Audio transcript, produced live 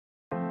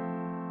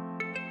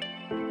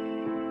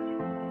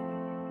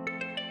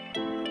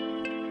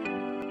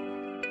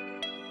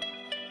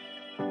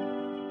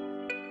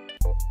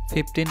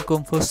15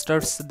 Kung Fu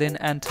stars then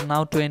and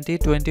now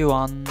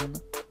 2021.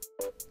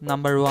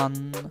 Number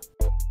 1.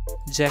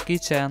 Jackie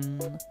Chan.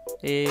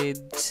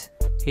 Age.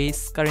 He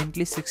is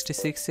currently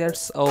 66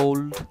 years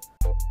old.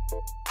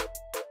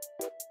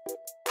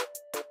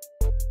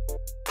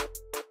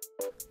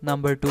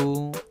 Number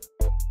 2.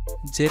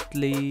 Jet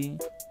Li.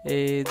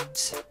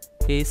 Age.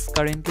 He is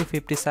currently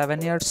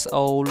 57 years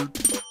old.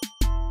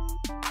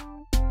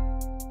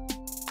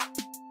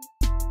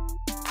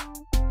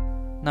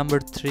 Number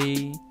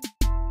 3.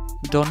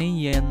 Donnie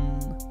Yuen.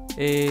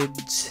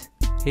 Age.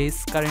 He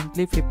is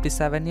currently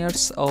 57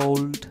 years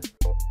old.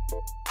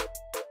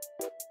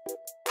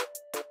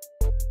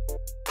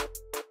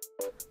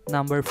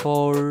 Number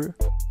 4.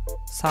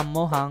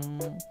 Sammo.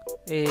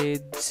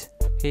 Age.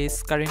 He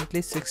is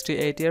currently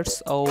 68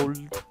 years old.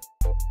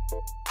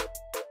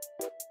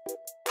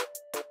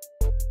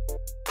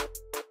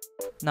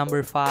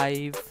 Number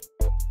 5.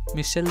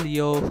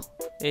 Yeoh.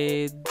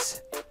 Age.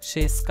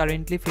 She is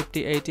currently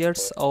 58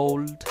 years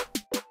old.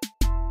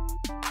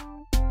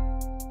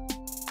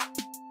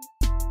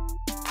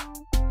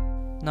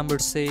 Number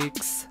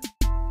 6.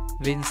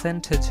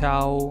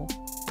 Zhao.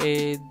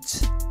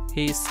 Age.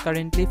 He is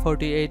currently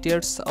 48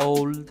 years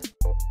old.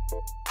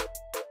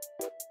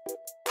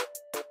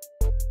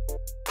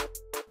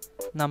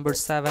 Number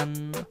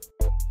 7.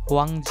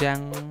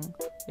 Jang.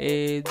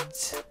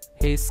 Age.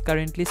 He is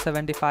currently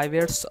 75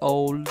 years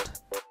old.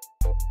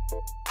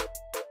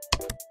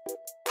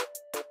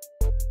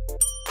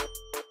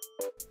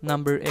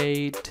 Number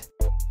 8.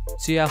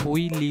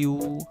 Hui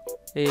Liu.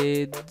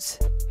 Age.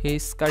 He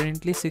is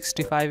currently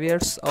 65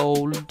 years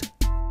old.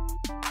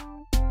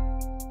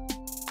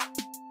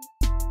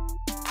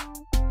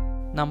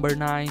 Number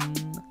 9.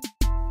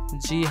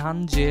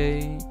 Han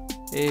Jae.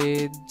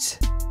 Age.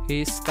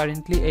 He is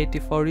currently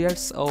 84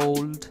 years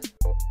old.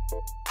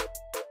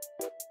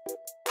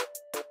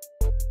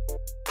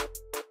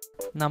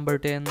 Number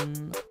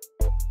 10.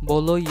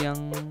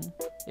 Yeung.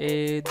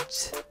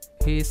 Age.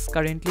 He is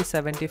currently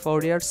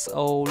 74 years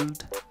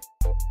old.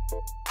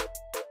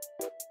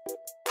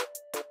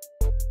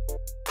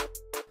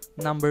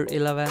 Number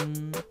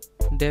 11.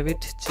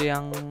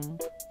 Chaiang.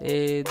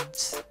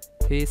 Age.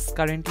 He is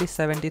currently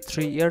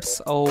 73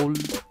 years old.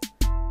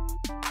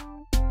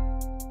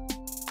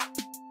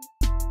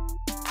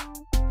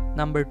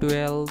 Number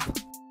 12.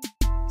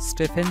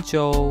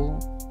 Chow.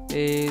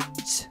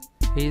 Age.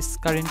 He is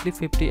currently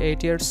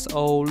 58 years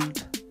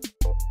old.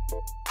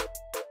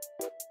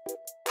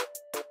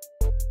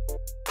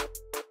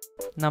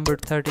 Number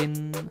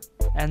 13.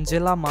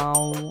 Angela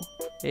Mao.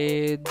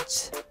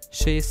 Age.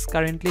 She is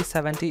currently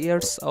 70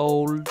 years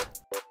old.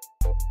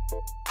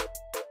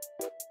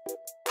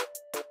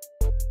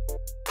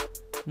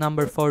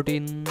 Number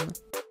 14.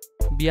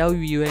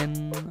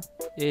 Yuen.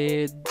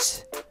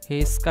 Age. He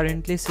is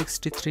currently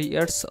 63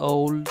 years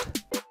old.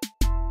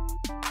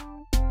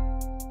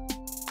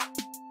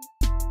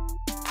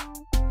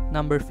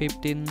 Number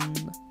 15.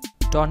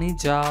 Donnie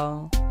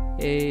Zhao.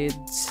 Age.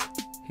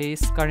 He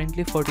is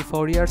currently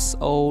 44 years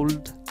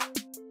old.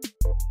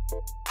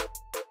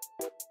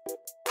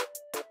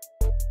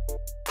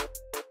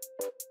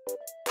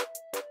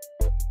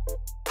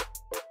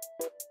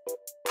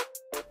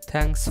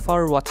 Thanks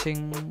for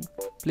watching.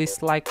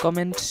 Please like,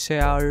 comment,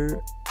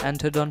 share, and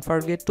don't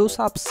forget to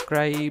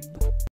subscribe.